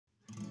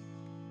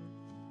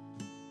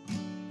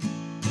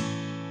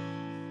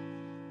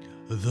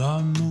The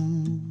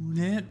moon,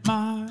 it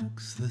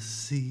marks the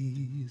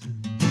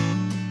season.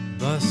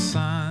 The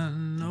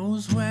sun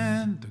knows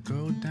when to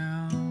go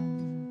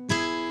down.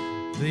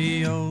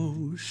 The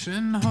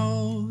ocean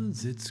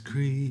holds its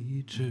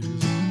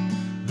creatures.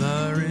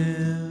 The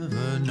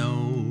river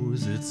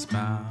knows its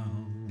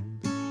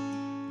bound.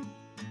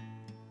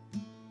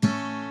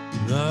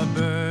 The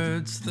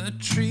birds, the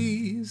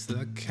trees,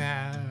 the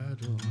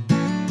cattle,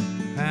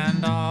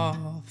 and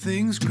all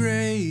things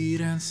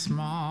great and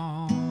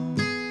small,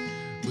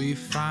 we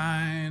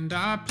find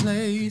our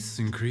place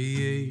in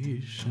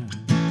creation.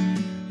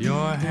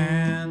 Your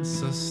hand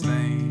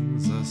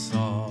sustains us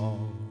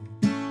all.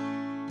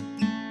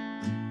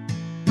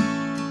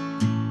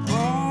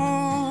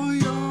 All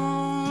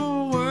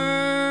your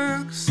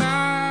works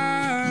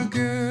are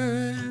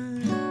good.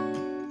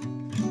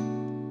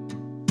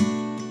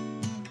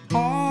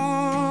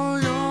 All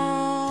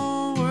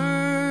your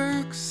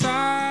works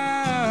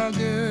are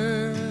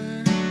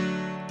good.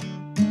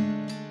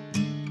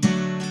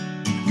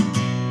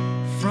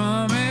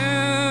 From everlasting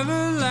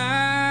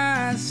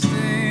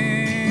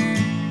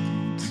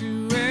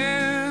to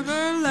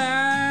everlasting,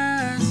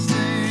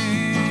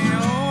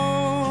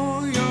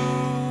 all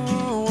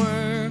your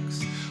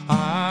works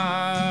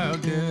are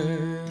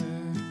good.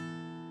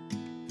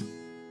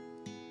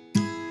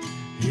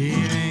 He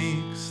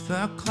makes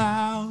the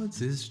clouds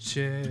his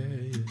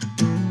chariot.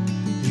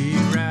 He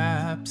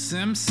wraps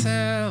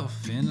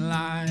himself in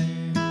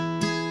light.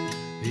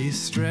 He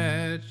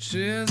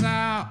stretches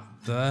out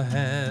the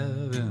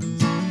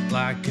heavens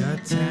like a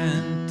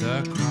tent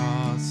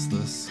across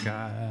the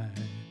sky.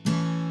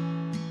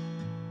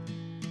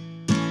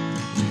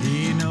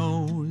 He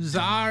knows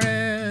our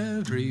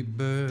every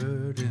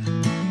burden.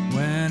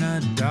 When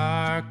a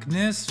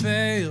darkness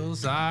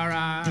veils our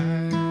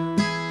eyes,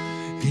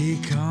 he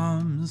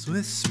comes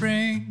with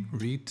spring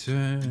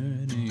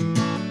returning,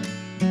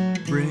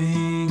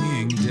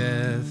 bringing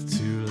death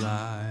to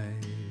life.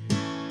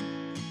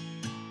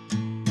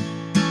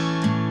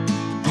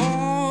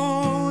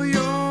 All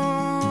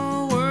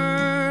your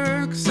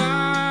works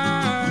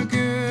are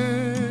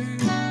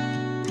good.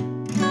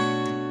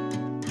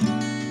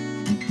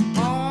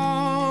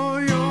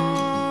 All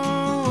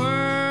your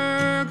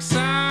works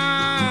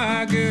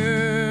are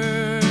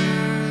good.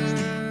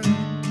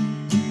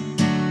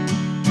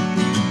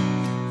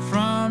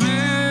 From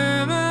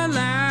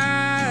everlasting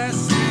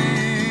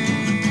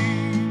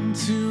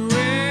to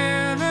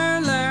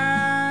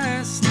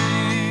everlasting,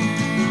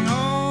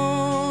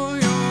 all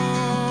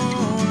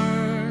your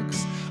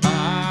works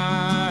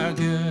are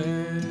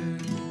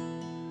good.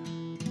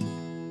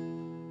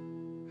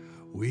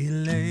 We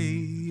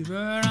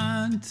labor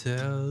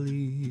until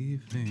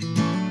evening.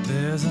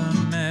 There's a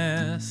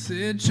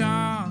message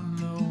on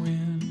the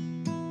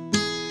wind.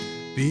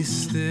 Be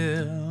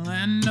still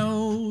and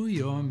know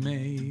your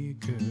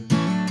Maker.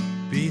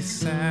 Be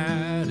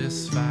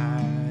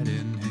satisfied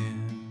in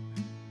Him.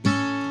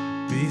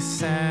 Be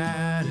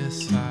satisfied.